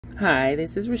Hi,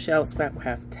 this is Rachelle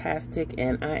Scrapcraftastic,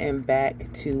 and I am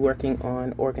back to working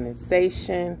on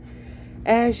organization.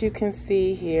 As you can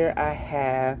see here, I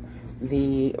have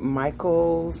the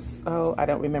Michaels, I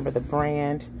don't remember the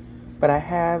brand, but I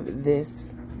have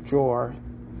this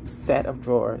set of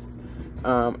drawers.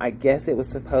 I guess it was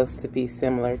supposed to be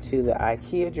similar to the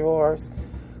IKEA drawers,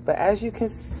 but as you can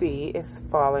see, it's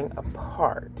falling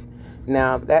apart.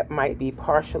 Now, that might be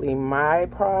partially my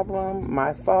problem,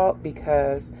 my fault,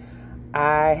 because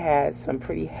I had some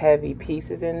pretty heavy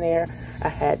pieces in there. I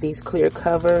had these clear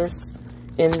covers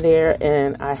in there,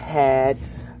 and I had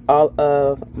all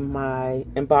of my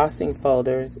embossing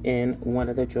folders in one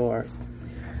of the drawers.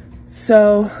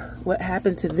 So what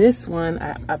happened to this one,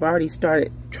 I've already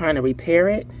started trying to repair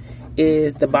it,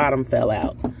 is the bottom fell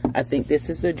out. I think this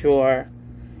is a drawer.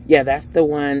 Yeah, that's the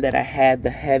one that I had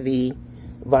the heavy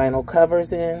vinyl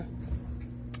covers in.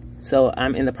 So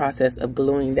I'm in the process of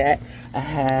gluing that. I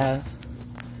have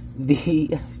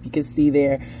you can see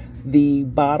there, the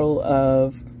bottle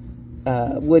of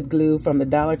wood glue from the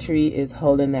Dollar Tree is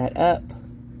holding that up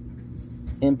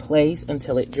in place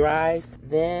until it dries.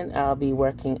 Then I'll be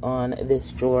working on this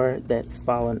drawer that's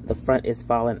fallen. The front is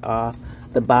falling off.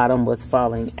 The bottom was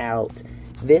falling out.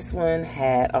 This one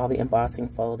had all the embossing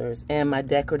folders and my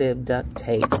decorative duct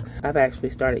tapes. I've actually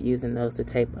started using those to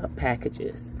tape up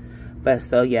packages. But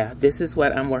so yeah, this is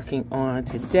what I'm working on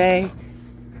today.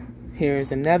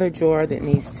 Here's another drawer that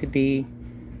needs to be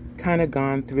kind of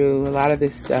gone through. A lot of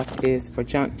this stuff is for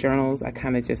junk journals. I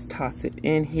kind of just toss it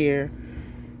in here.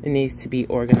 It needs to be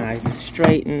organized and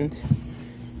straightened.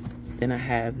 Then I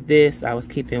have this. I was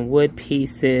keeping wood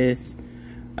pieces.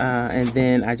 And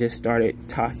then I just started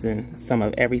tossing some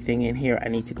of everything in here. I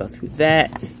need to go through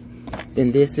that.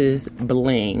 Then this is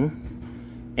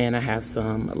bling. And I have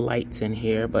some lights in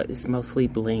here, but it's mostly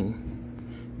bling.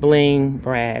 Bling,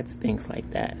 brads, things like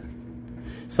that.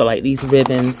 So like these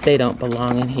ribbons, they don't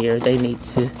belong in here. They need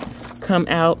to come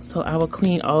out. So I will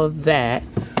clean all of that.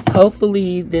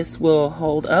 Hopefully this will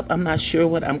hold up. I'm not sure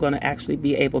what I'm going to actually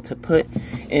be able to put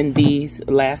in these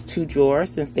last two drawers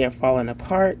since they're falling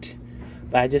apart.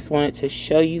 But I just wanted to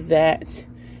show you that.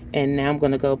 And now I'm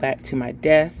going to go back to my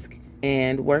desk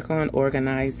and work on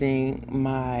organizing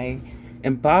my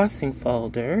embossing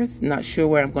folders. Not sure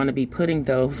where I'm going to be putting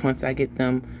those once I get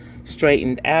them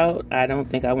straightened out. I don't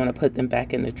think I want to put them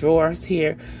back in the drawers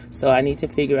here. So I need to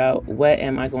figure out what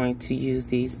am I going to use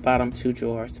these bottom two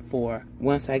drawers for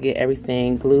once I get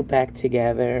everything glued back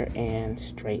together and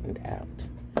straightened out.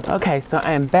 Okay, so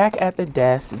I am back at the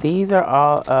desk. These are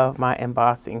all of my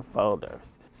embossing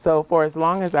folders. So for as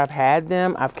long as I've had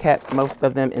them, I've kept most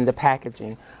of them in the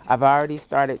packaging. I've already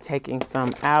started taking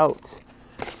some out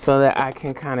so that I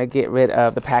can kind of get rid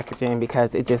of the packaging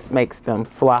because it just makes them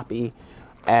sloppy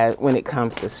when it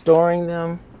comes to storing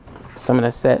them. So I'm going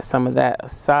to set some of that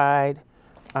aside.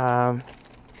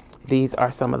 These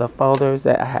are some of the folders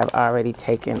that I have already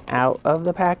taken out of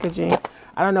the packaging.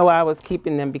 I don't know why I was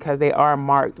keeping them because they are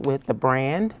marked with the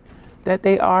brand that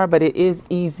they are, but it is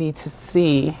easy to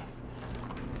see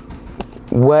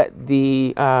what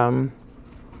the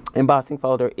embossing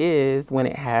folder is when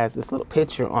it has this little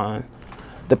picture on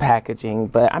the packaging.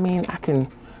 But I mean, I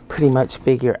can pretty much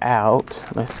figure out,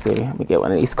 let's see, let me get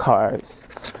one of these cards.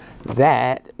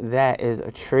 That is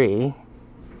a tree.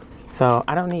 So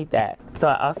I don't need that. So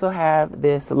I also have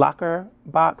this locker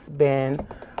box bin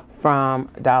from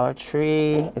Dollar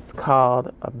Tree. It's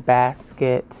called a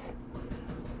basket.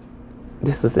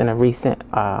 This was in a recent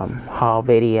haul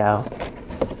video.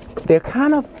 They're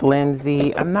kind of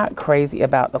flimsy. I'm not crazy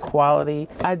about the quality.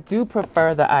 I do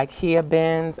prefer the IKEA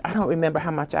bins. I don't remember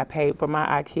how much I paid for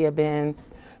my IKEA bins.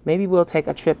 Maybe we'll take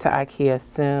a trip to IKEA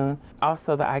soon.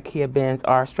 Also, the IKEA bins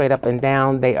are straight up and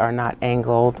down. They are not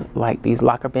angled like these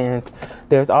locker bins.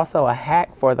 There's also a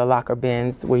hack for the locker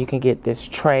bins where you can get this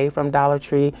tray from Dollar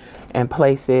Tree and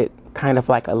place it kind of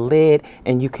like a lid,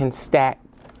 and you can stack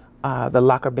the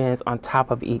locker bins on top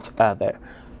of each other.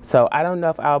 So I don't know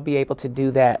if I'll be able to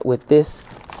do that with this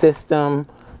system.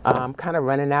 Kind of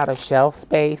running out of shelf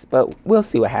space, but we'll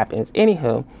see what happens.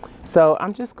 Anywho, so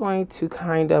I'm just going to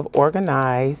kind of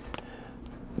organize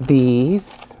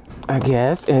these, I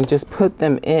guess, and just put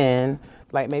them in,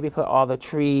 like maybe put all the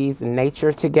trees and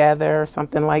nature together or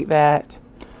something like that.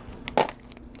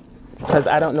 Because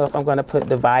I don't know if I'm going to put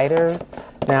dividers.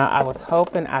 Now, I was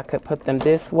hoping I could put them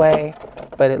this way,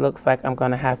 but it looks like I'm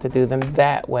going to have to do them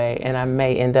that way, and I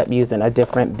may end up using a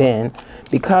different bin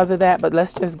because of that, but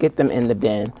let's just get them in the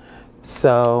bin.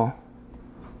 So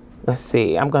let's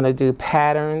see, I'm going to do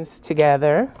patterns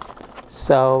together.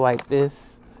 So like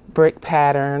this brick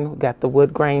pattern, got the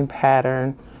wood grain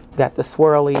pattern, got the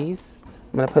swirlies,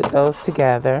 I'm going to put those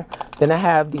together. Then I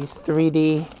have these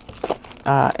 3D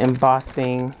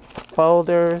embossing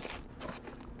folders.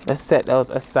 Let's set those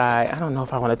aside. I don't know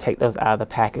if I want to take those out of the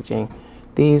packaging.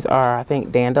 These are, I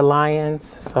think, dandelions.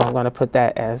 So I'm going to put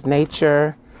that as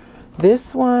nature.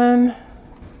 This one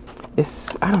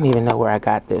is, I don't even know where I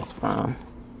got this from.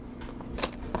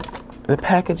 The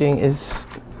packaging is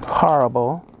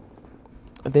horrible.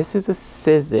 This is a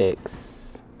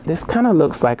Sizzix. This kind of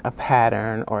looks like a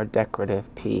pattern or a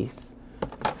decorative piece.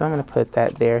 So I'm going to put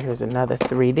that there. Here's another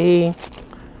 3D.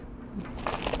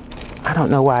 I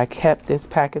don't know why I kept this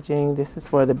packaging. This is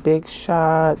for the Big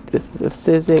Shot. This is a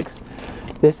Sizzix.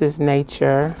 This is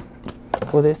nature.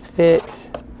 Will this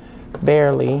fit?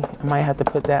 Barely. I might have to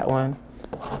put that one.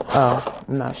 Oh,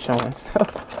 I'm not showing.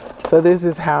 So this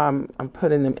is how I'm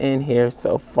putting them in here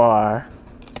so far.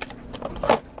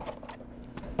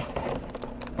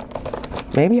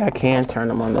 Maybe I can turn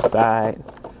them on the side.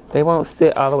 They won't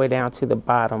sit all the way down to the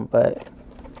bottom, but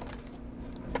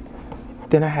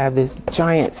then I have this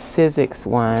giant Sizzix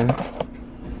one.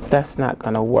 That's not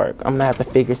gonna work. I'm gonna have to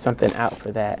figure something out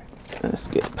for that. Let's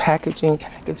get packaging.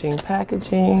 Can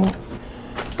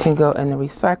go in the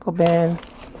recycle bin.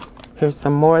 Here's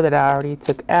some more that I already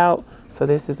took out. So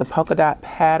this is a polka dot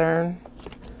pattern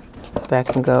that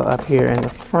can go up here in the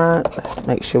front. Let's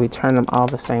make sure we turn them all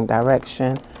the same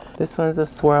direction. This one's a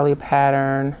swirly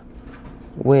pattern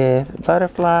with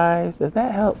butterflies. Does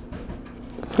that help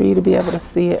for you to be able to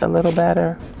see it a little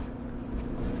better?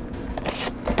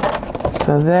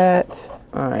 So that,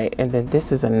 all right, and then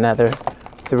this is another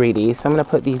 3D. So I'm gonna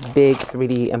put these big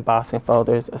 3D embossing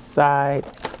folders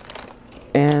aside.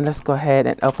 And let's go ahead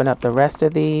and open up the rest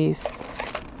of these.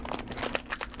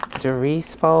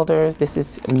 Doris folders. This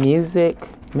is music.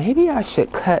 Maybe I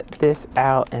should cut this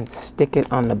out and stick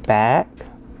it on the back.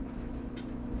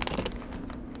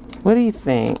 What do you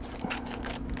think?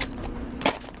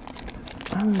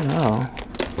 I don't know.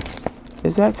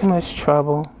 Is that too much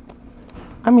trouble?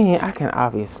 I mean, I can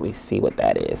obviously see what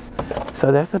that is.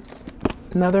 So that's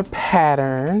another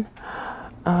pattern.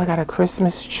 Oh, I got a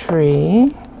Christmas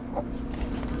tree.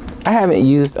 I haven't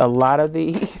used a lot of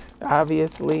these,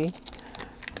 obviously,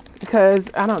 because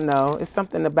I don't know. It's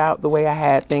something about the way I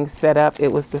had things set up.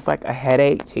 It was just like a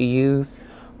headache to use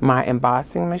my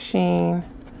embossing machine.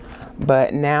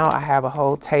 But now I have a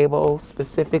whole table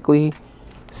specifically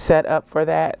set up for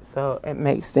that. So it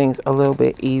makes things a little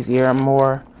bit easier. I'm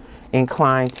more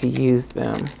inclined to use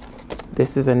them.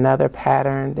 This is another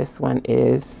pattern. This one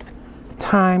is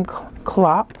time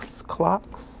clocks.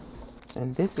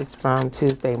 And this is from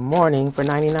Tuesday morning for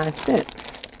 99 cents.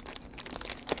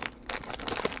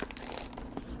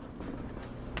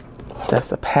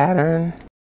 That's a pattern.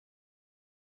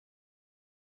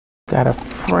 Got a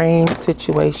frame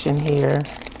situation here.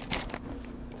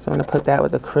 So I'm gonna put that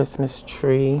with a Christmas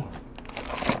tree.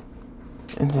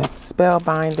 And then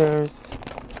spellbinders.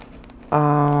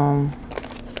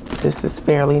 This is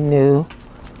fairly new.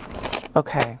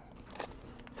 Okay.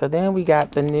 So then we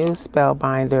got the new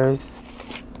spellbinders.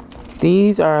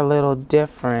 These are a little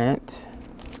different,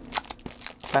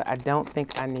 but I don't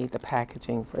think I need the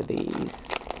packaging for these.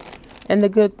 And the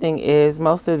good thing is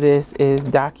most of this is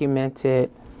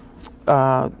documented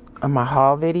on my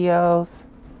haul videos,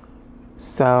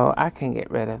 so I can get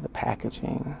rid of the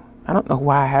packaging. I don't know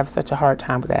why I have such a hard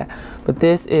time with that, but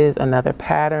this is another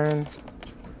pattern.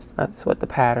 That's what the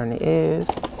pattern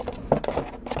is.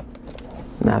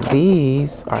 Now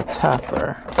these are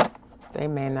tougher. They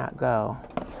may not go.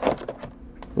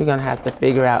 We're gonna have to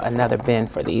figure out another bin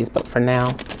for these, but for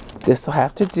now, this will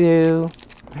have to do.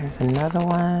 There's another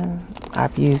one.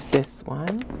 I've used this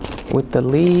one with the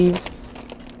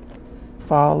leaves,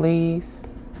 fall leaves.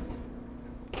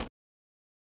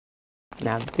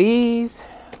 Now these,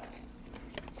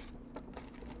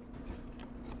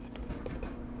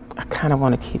 I kind of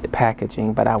want to keep the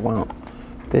packaging, but I won't.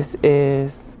 This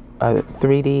is a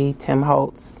 3D Tim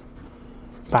Holtz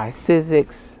by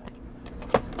Sizzix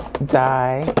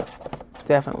die.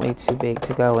 Definitely too big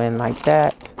to go in like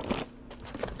that.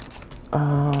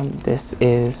 This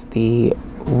is the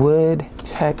wood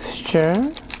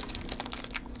texture.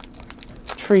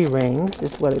 Tree rings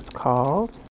is what it's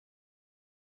called.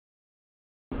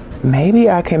 Maybe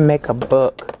I can make a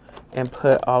book and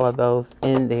put all of those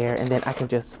in there, and then I can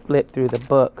just flip through the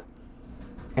book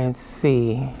and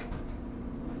see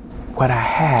what I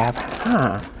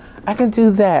have. I can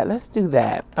do that. Let's do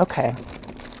that. Okay.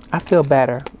 I feel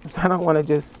better. So I don't want to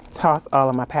just toss all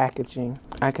of my packaging.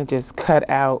 I can just cut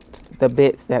out the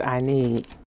bits that I need.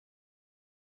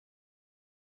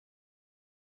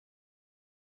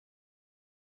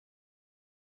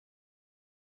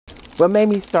 What made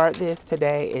me start this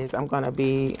today is I'm going to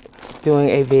be doing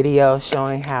a video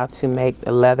showing how to make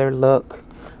the leather look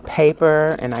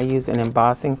paper, and I use an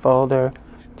embossing folder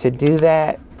to do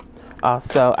that.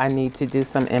 Also, I need to do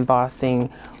some embossing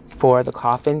for the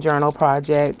coffin journal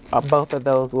project. Both of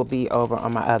those will be over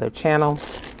on my other channel.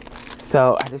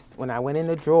 So when I went in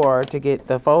the drawer to get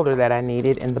the folder that I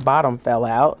needed and the bottom fell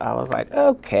out, I was like,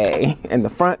 okay, and the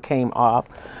front came off.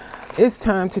 It's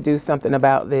time to do something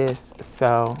about this.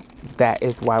 So that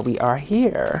is why we are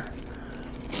here.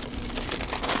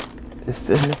 It's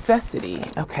a necessity.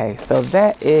 Okay, so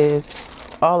that is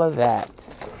all of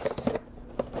that.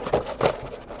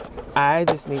 I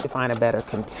just need to find a better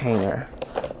container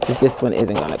because this one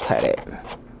isn't going to cut it.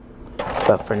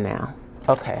 But for now,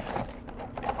 okay.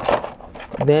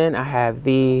 Then I have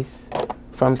these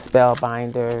from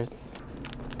Spellbinders.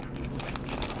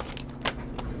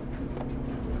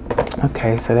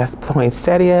 Okay, so that's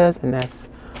poinsettias and that's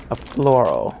a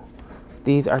floral.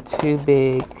 These are too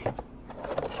big.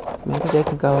 Maybe they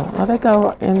could go, oh, they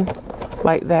go in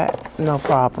like that, no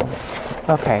problem.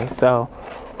 Okay, so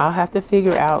I'll have to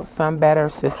figure out some better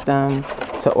system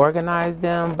to organize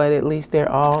them, but at least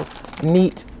they're all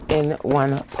neat in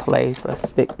one place. Let's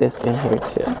stick this in here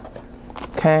too.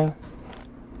 Okay.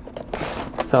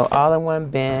 So all in one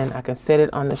bin, I can set it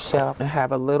on the shelf and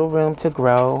have a little room to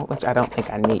grow, which I don't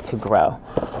think I need to grow.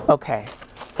 Okay,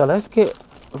 so let's get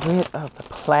rid of the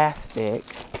plastic.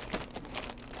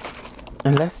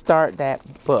 And let's start that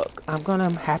book. I'm gonna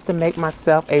have to make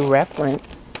myself a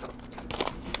reference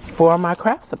for my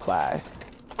craft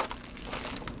supplies.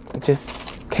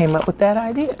 Just came up with that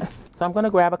idea. So I'm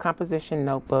gonna grab a composition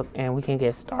notebook and we can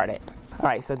get started. All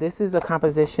right, so this is a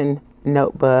composition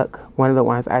notebook, one of the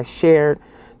ones I shared.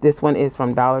 This one is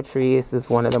from Dollar Tree. This is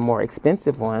one of the more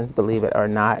expensive ones, believe it or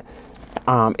not.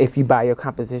 If you buy your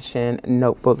composition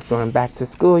notebooks during back to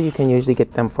school, you can usually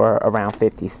get them for around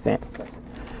 50 cents.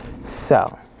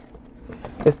 So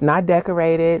it's not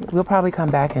decorated. We'll probably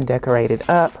come back and decorate it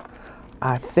up.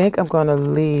 I think I'm gonna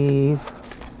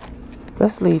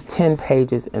let's leave 10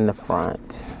 pages in the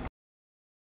front.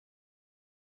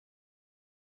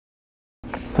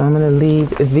 So I'm gonna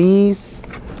leave these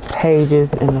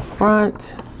pages in the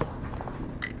front.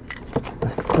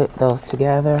 Let's clip those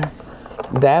together.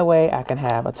 That way I can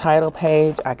have a title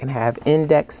page, I can have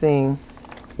indexing,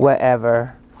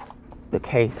 whatever the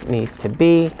case needs to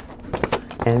be.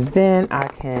 And then I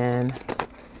can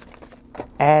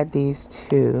add these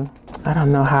two. I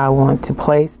don't know how I want to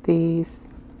place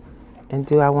these. And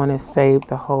do I want to save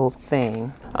the whole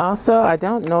thing? Also, I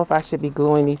don't know if I should be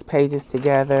gluing these pages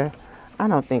together. I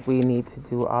don't think we need to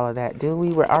do all of that, do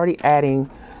we? We're already adding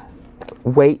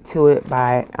weight to it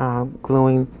by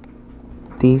gluing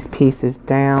these pieces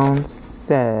down.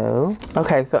 So,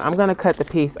 okay, so I'm gonna cut the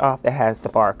piece off that has the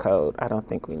barcode. I don't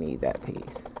think we need that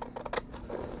piece.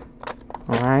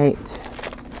 All right,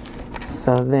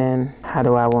 so then how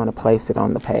do I want to place it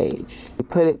on the page? We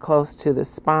put it close to the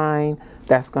spine.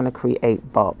 That's going to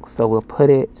create bulk. So we'll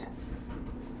put it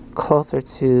closer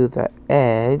to the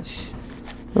edge.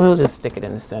 We'll just stick it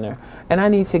in the center. And I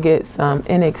need to get some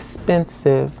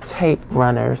inexpensive tape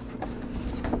runners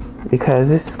because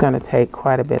this is going to take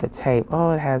quite a bit of tape.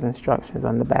 Oh, it has instructions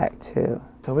on the back too.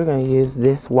 So we're going to use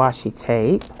this washi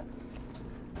tape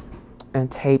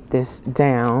and tape this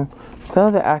down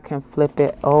so that I can flip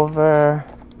it over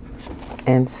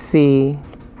and see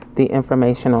the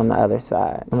information on the other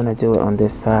side. I'm gonna do it on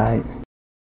this side.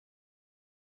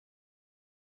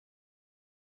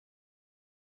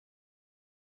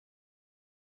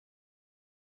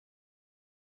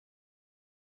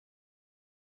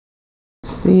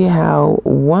 See how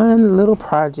one little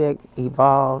project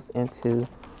evolves into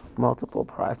multiple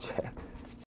projects.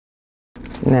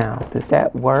 Now, does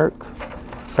that work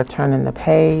for turning the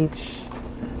page?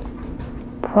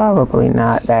 Probably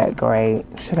not that great.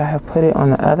 Should I have put it on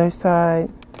the other side?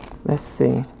 Let's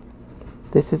see.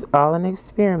 This is all an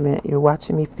experiment. You're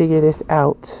watching me figure this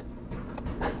out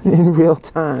in real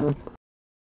time.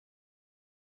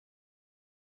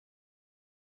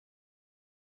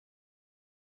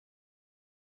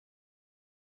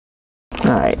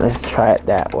 All right, let's try it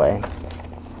that way.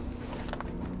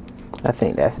 I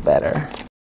think that's better.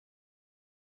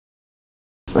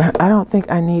 I don't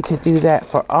think I need to do that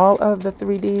for all of the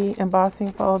 3D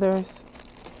embossing folders.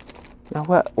 Now,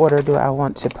 what order do I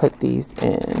want to put these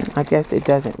in? I guess it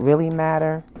doesn't really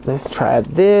matter. Let's try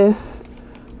this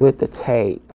with the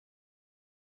tape.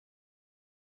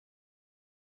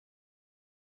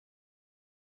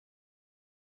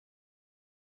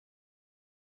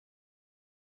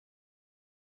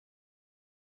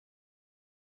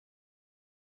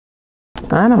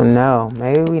 I don't know.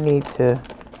 Maybe we need to...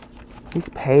 These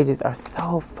pages are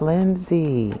so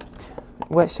flimsy.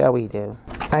 What shall we do?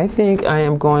 I think I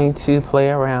am going to play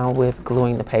around with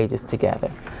gluing the pages together.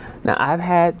 Now, I've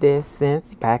had this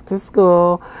since back to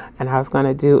school, and I was going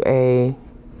to do a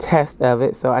test of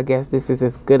it. So I guess this is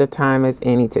as good a time as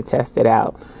any to test it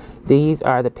out. These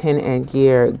are the Pen and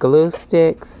Gear glue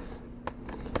sticks.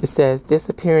 It says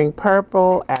disappearing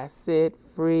purple,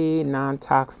 acid-free,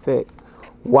 non-toxic,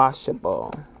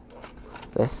 washable.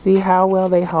 Let's see how well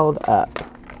they hold up.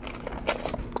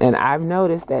 And I've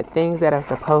noticed that things that are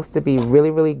supposed to be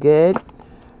really, really good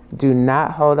do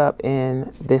not hold up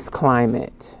in this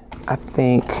climate. I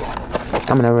think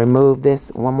I'm going to remove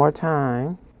this one more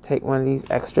time. Take one of these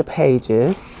extra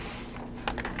pages,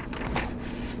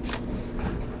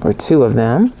 or two of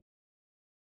them.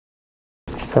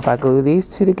 So if I glue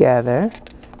these two together,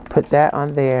 put that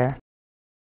on there,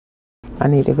 I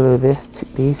need to glue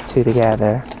these two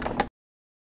together.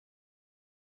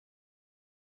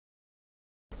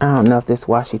 I don't know if this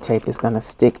washi tape is going to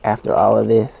stick after all of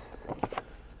this.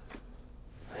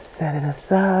 Set it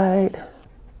aside.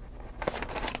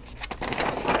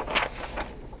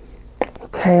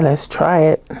 Okay, let's try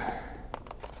it.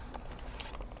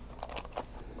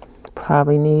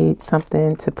 Probably need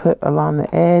something to put along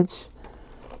the edge.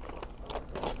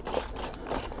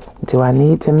 Do I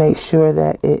need to make sure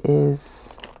that it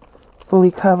is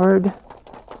fully covered?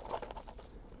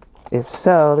 If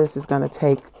so, this is going to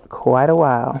take quite a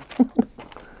while.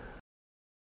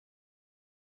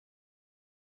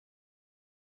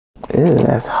 Ew,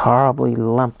 that's horribly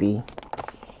lumpy.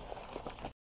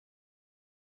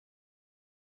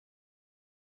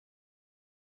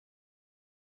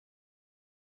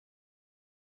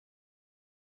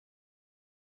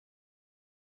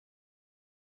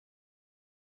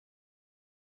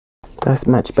 That's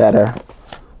much better.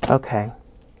 Okay.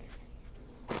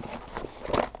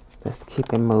 Let's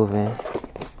keep it moving.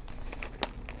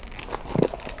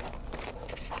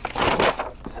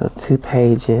 So 2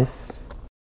 pages.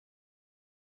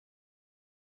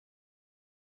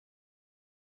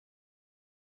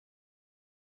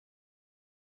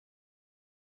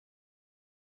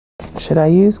 Should I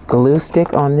use glue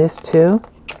stick on this too?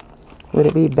 Would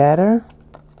it be better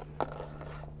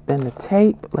than the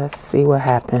tape? Let's see what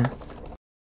happens.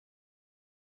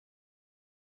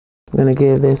 I'm going to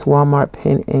give this Walmart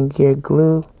Pen and Gear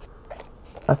glue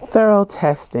a thorough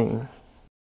testing.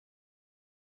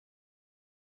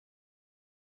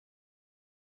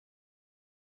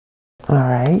 All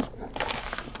right.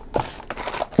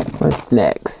 What's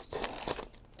next?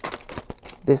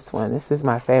 This one. This is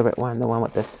my favorite one, the one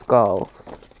with the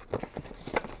skulls.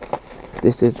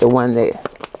 This is the one that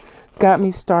got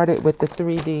me started with the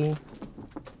 3D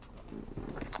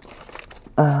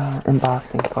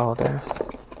embossing folders.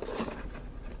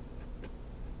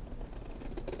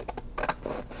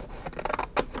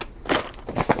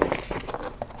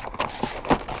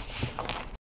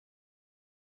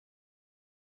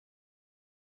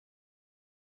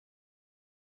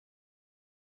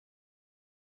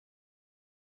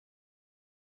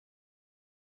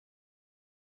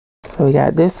 So we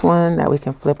got this one that we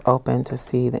can flip open to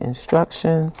see the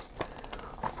instructions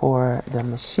for the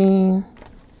machine.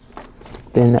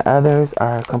 Then the others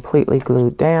are completely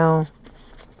glued down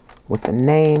with the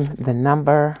name, the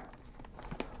number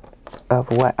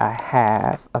of what I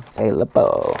have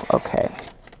available. Okay.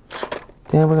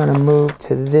 Then we're going to move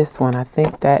to this one. I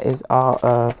think that is all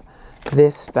of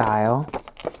this style.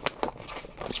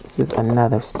 This is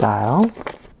another style.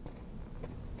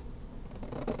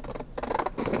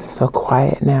 So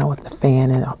quiet now with the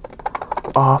fan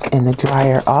off and the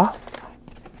dryer off.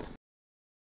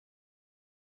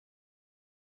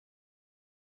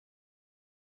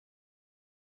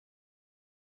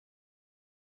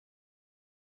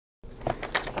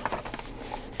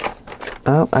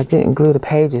 Oh, I didn't glue the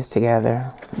pages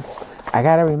together. I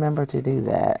gotta remember to do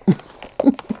that.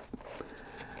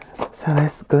 So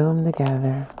let's glue them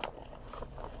together.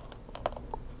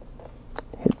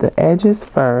 Hit the edges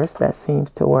first, that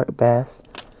seems to work best,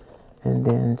 and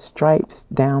then stripes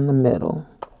down the middle.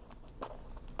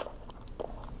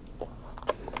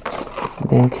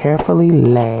 Then carefully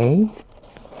lay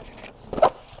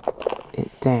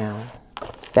it down.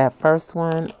 That first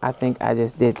one, I think I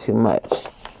just did too much,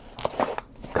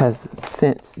 because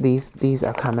since these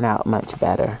are coming out much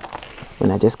better when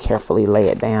I just carefully lay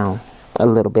it down a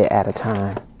little bit at a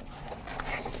time.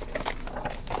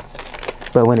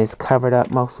 But when it's covered up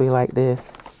mostly like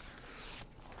this,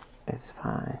 it's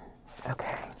fine.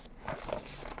 Okay.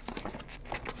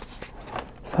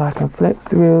 So I can flip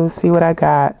through, see what I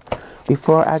got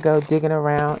before I go digging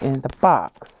around in the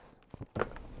box.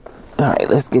 All right,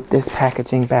 let's get this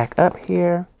packaging back up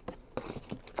here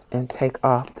and take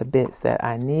off the bits that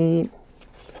I need.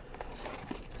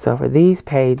 So for these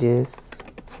pages,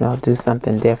 I'll do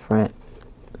something different.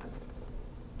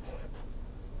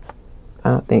 I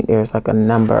don't think there's like a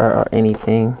number or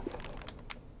anything.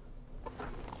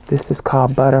 This is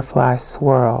called Butterfly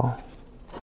Swirl.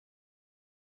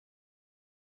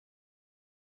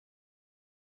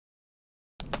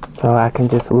 So I can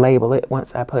just label it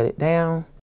once I put it down.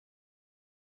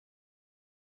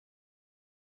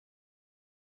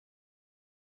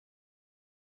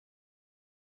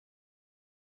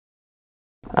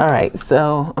 All right,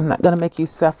 so I'm not gonna make you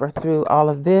suffer through all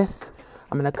of this.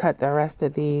 I'm gonna cut the rest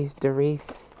of these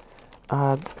Doris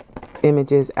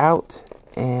images out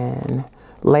and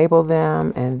label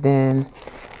them, and then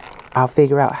I'll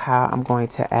figure out how I'm going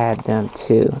to add them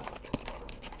to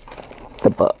the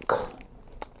book.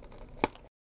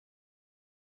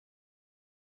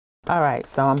 All right,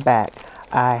 so I'm back.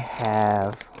 I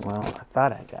have, well, I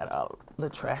thought I got all the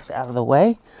trash out of the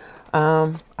way.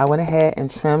 I went ahead and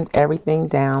trimmed everything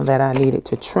down that I needed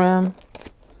to trim.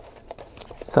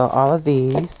 So all of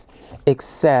these,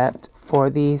 except for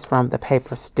these from the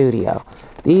Paper Studio.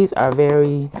 These are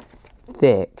very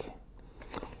thick,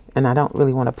 and I don't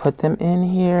really want to put them in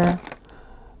here.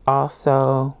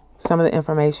 Also, some of the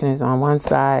information is on one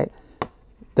side.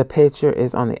 The picture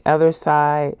is on the other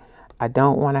side. I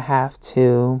don't want to have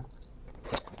to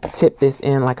tip this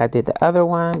in like I did the other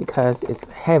one because it's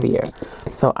heavier.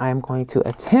 So I'm going to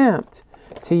attempt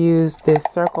to use this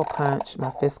circle punch, my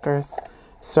Fiskars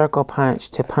circle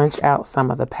punch, to punch out some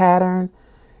of the pattern,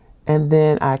 and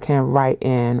then I can write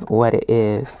in what it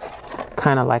is,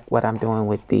 kind of like what I'm doing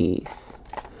with these,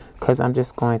 because I'm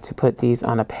just going to put these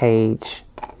on a page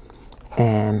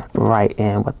and write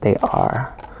in what they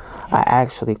are. I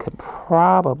actually could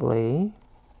probably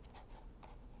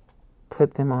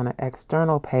put them on an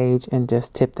external page and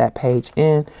just tip that page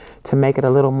in to make it a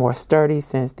little more sturdy,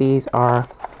 since these are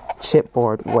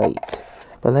chipboard weight.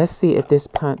 But let's see if this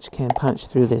punch can punch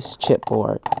through this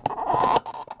chipboard.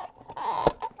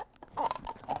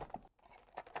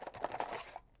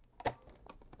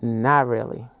 Not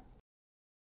really.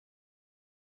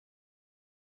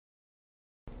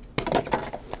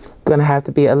 Gonna have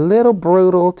to be a little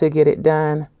brutal to get it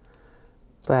done,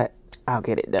 but I'll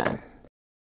get it done.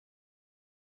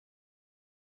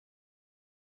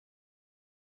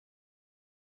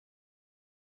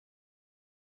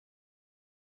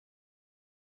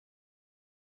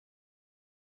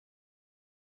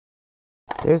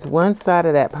 There's one side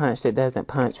of that punch that doesn't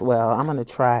punch well. I'm gonna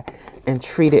try and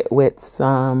treat it with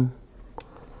some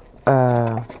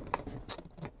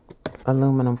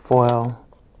aluminum foil.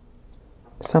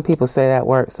 Some people say that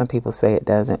works, some people say it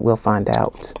doesn't. We'll find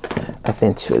out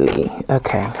eventually.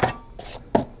 Okay.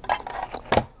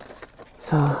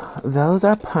 So those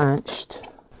are punched.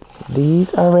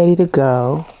 These are ready to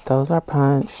go. Those are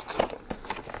punched.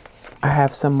 I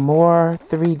have some more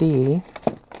 3D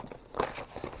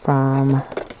from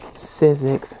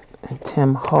Sizzix and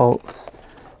Tim Holtz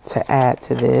to add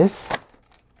to this.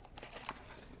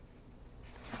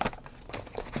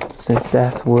 Since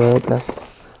that's wood, let's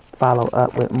follow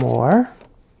up with more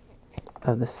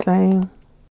of the same.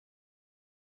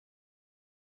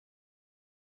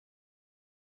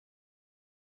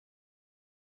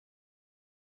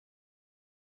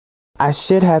 I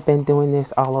should have been doing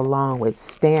this all along with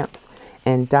stamps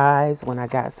and dies. When I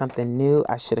got something new,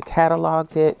 I should have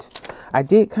cataloged it. I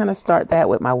did kind of start that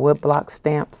with my woodblock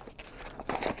stamps,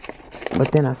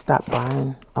 but then I stopped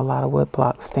buying a lot of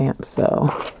woodblock stamps, so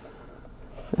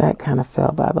that kind of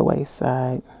fell by the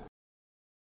wayside.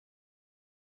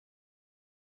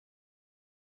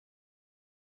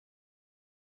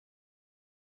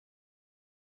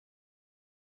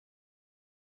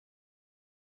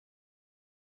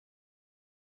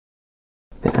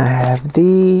 Then I have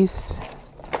these.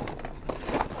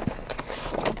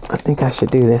 I think I should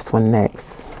do this one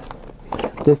next.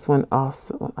 This one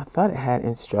also, I thought it had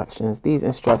instructions. These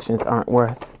instructions aren't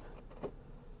worth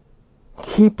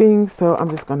keeping, so I'm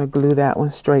just going to glue that one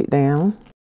straight down.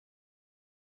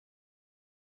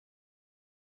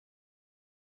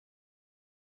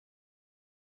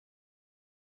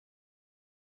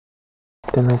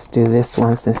 Then let's do this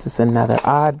one since it's another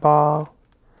oddball.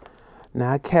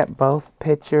 Now I kept both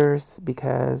pictures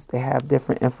because they have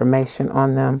different information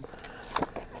on them.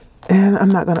 And I'm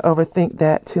not going to overthink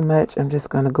that too much. I'm just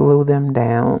going to glue them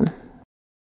down.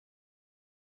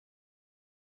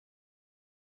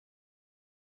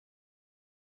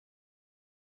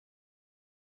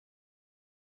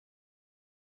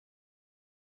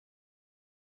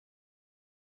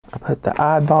 I put the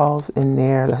oddballs in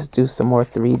there. Let's do some more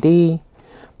 3D.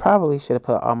 Probably should have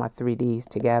put all my 3Ds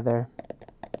together,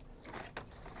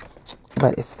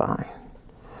 but it's fine.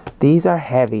 These are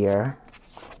heavier.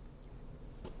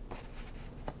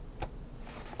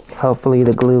 Hopefully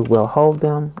the glue will hold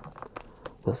them.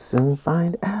 We'll soon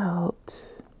find out.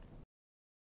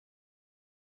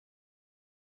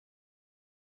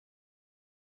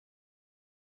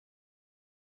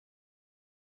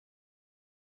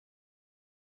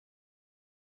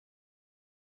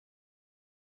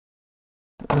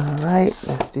 All right,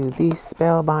 let's do these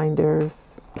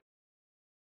spellbinders.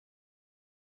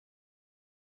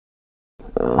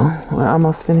 Oh, we're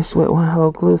almost finished with one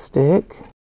whole glue stick.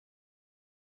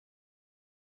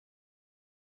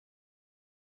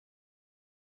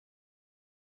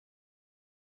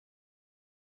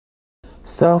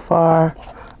 So far,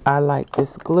 I like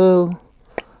this glue.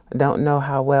 I don't know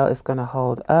how well it's gonna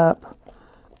hold up.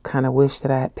 Kind of wish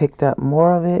that I had picked up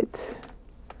more of it.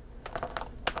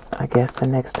 I guess the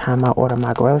next time I order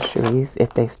my groceries,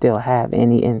 if they still have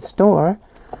any in store,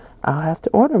 I'll have to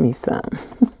order me some.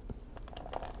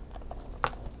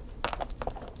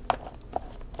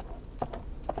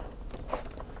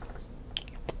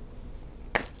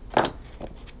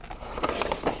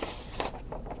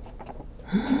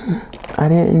 I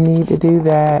didn't need to do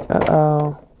that.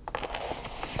 Uh-oh.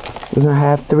 We're gonna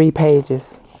have 3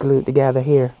 pages glued together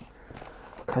here,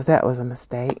 because that was a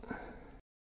mistake.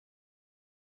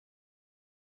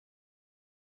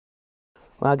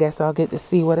 Well, I guess I'll get to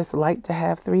see what it's like to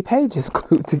have 3 pages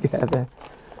glued together.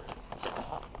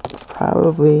 It's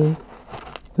probably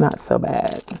not so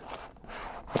bad.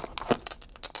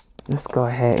 Let's go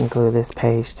ahead and glue this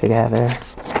page together.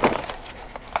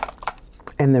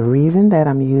 And the reason that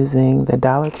I'm using the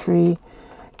Dollar Tree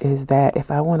is that if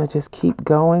I want to just keep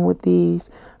going with these,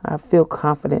 I feel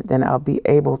confident that I'll be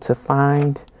able to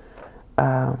find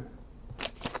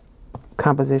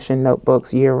composition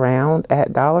notebooks year-round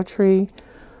at Dollar Tree.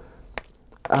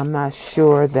 I'm not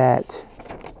sure that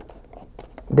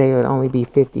they would only be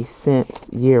 50 cents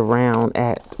year-round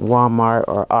at Walmart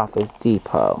or Office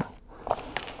Depot.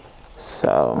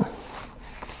 So,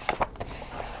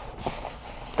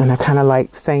 and I kind of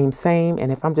like same.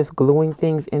 And if I'm just gluing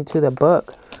things into the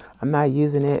book, I'm not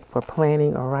using it for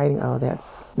planning or writing. Oh,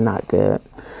 that's not good.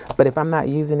 But if I'm not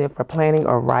using it for planning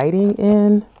or writing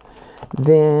in,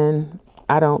 then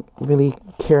I don't really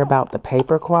care about the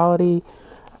paper quality.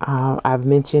 I've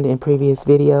mentioned in previous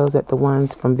videos that the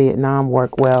ones from Vietnam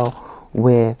work well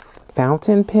with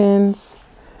fountain pens.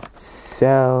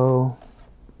 So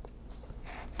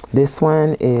this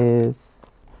one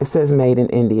is, it says made in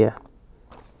India.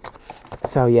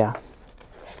 So yeah.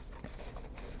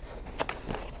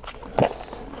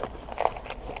 Let's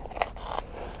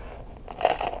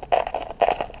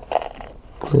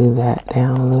glue that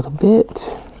down a little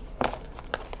bit.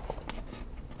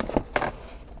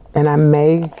 And I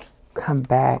may come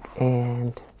back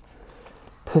and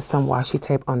put some washi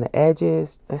tape on the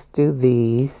edges. Let's do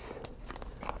these.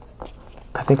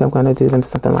 I think I'm going to do them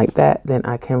something like that. Then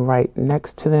I can write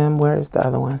next to them. Where's the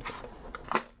other one?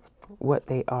 What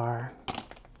they are.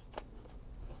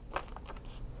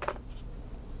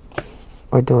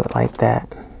 Or do it like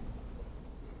that.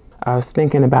 I was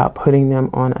thinking about putting them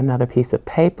on another piece of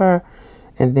paper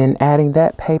and then adding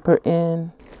that paper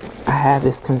in. I have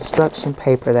this construction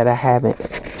paper that I haven't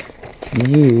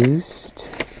used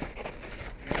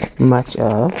much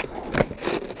of.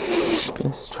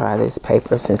 Let's try this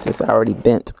paper since it's already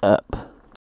bent up.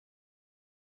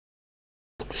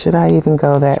 Should I even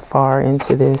go that far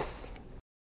into this?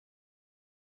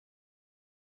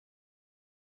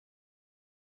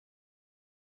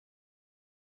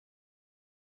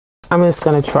 I'm just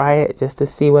going to try it just to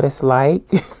see what it's like.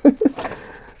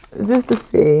 Just to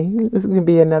see. This is going to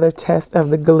be another test of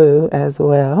the glue as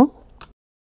well.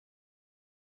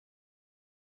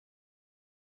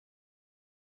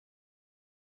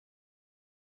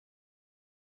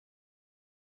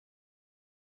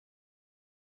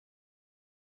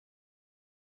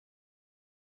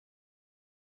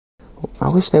 I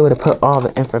wish they would have put all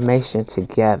the information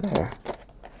together.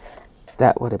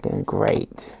 That would have been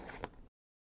great.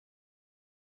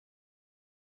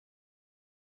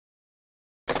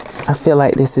 I feel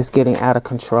like this is getting out of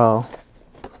control.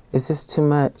 Is this too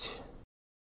much?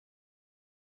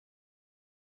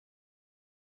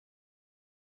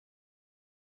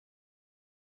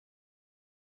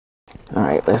 All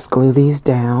right, let's glue these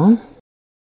down.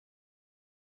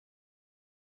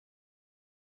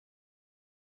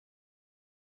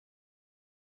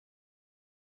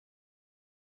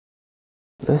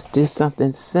 Let's do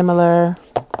something similar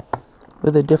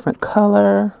with a different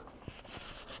color.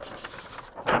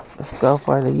 Let's go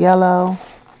for the yellow.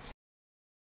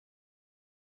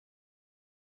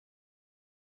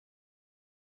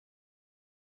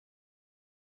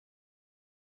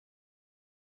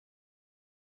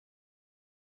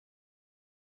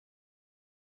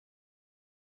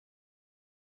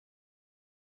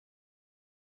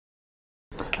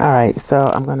 All right, so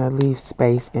I'm gonna leave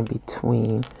space in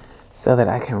between so that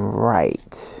I can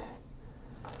write.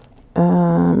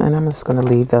 And I'm just gonna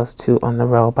leave those two on the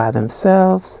row by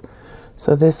themselves.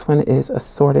 So this one is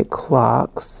assorted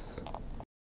clocks.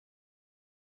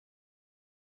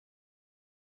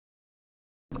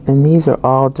 And these are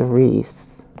all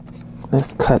Doris.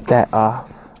 Let's cut that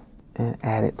off and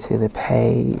add it to the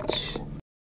page.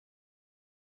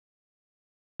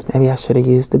 Maybe I should have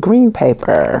used the green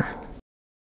paper.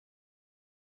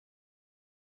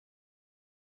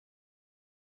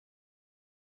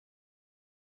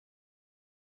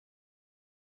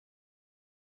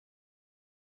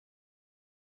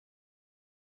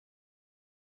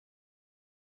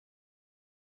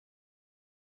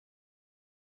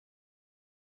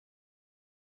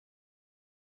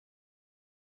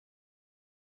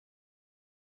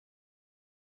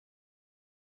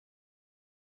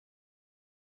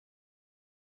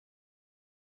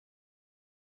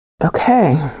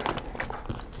 Okay,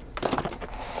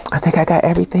 I think I got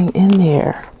everything in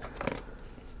there.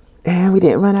 And we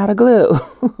didn't run out of glue.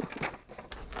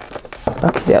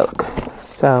 Okie doke.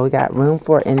 So we got room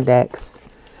for index.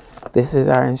 This is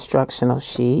our instructional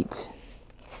sheet.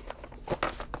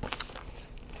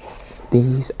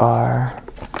 These are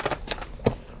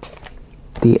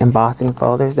the embossing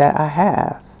folders that I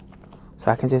have. So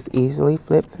I can just easily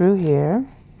flip through here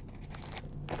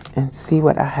and see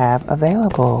what I have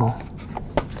available.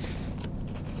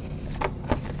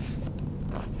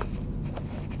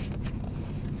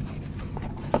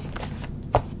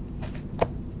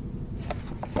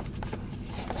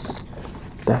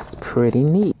 That's pretty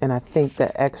neat. And I think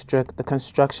the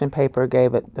construction paper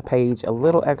gave the page a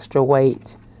little extra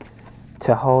weight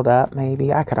to hold up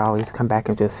maybe. I could always come back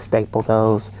and just staple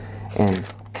those and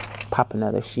pop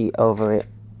another sheet over it.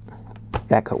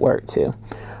 That could work too.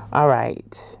 All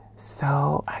right,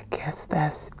 so I guess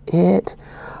that's it.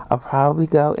 I'll probably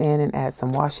go in and add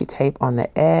some washi tape on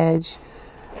the edge.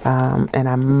 And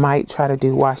I might try to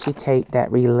do washi tape that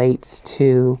relates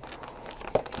to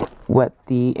what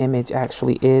the image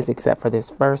actually is, except for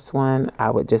this first one. I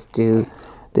would just do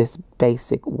this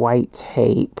basic white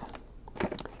tape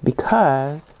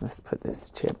because, let's put this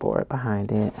chipboard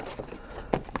behind it.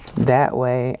 That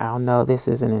way I'll know this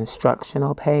is an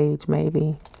instructional page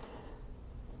maybe.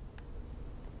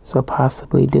 So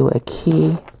possibly do a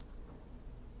key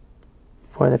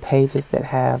for the pages that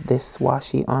have this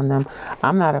washi on them.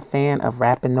 I'm not a fan of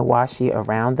wrapping the washi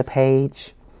around the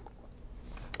page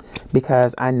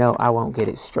because I know I won't get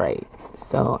it straight.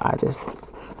 So I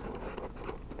just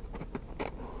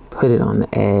put it on the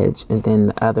edge, and then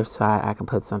the other side I can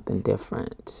put something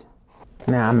different.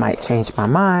 Now I might change my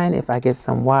mind if I get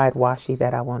some wide washi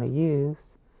that I want to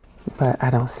use, but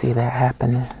I don't see that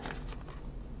happening.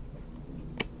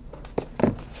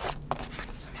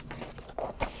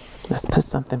 Let's put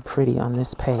something pretty on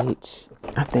this page.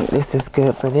 I think this is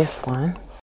good for this one.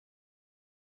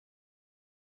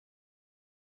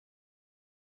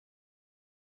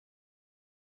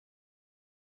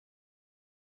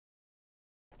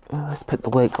 Well, let's put the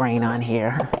wood grain on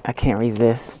here. I can't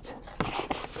resist.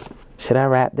 Should I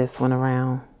wrap this one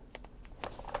around?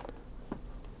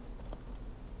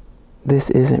 This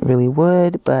isn't really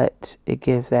wood, but it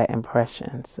gives that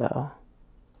impression, so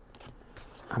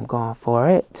I'm going for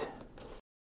it.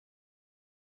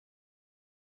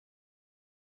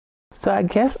 So I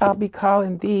guess I'll be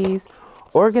calling these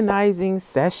organizing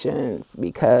sessions,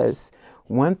 because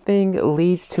one thing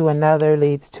leads to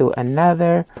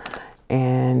another,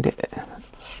 and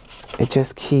it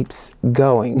just keeps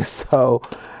going. So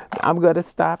I'm going to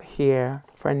stop here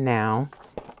for now.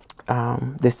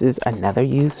 This is another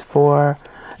use for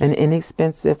an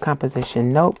inexpensive composition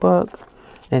notebook.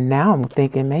 And now I'm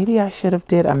thinking maybe I should have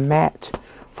did a mat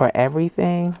for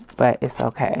everything, but it's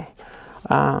okay.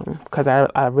 Because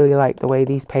I really like the way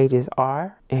these pages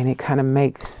are, and it kind of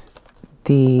makes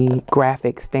the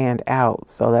graphic stand out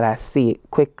so that I see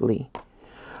it quickly.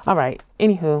 All right,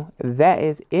 anywho, that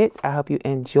is it. I hope you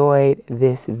enjoyed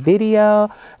this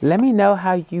video. Let me know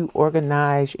how you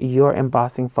organize your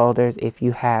embossing folders if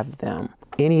you have them.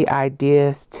 Any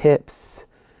ideas, tips,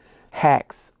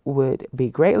 hacks would be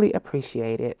greatly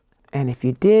appreciated. And if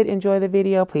you did enjoy the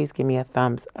video, please give me a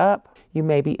thumbs up. You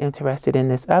may be interested in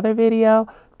this other video.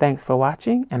 Thanks for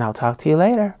watching, and I'll talk to you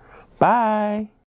later. Bye.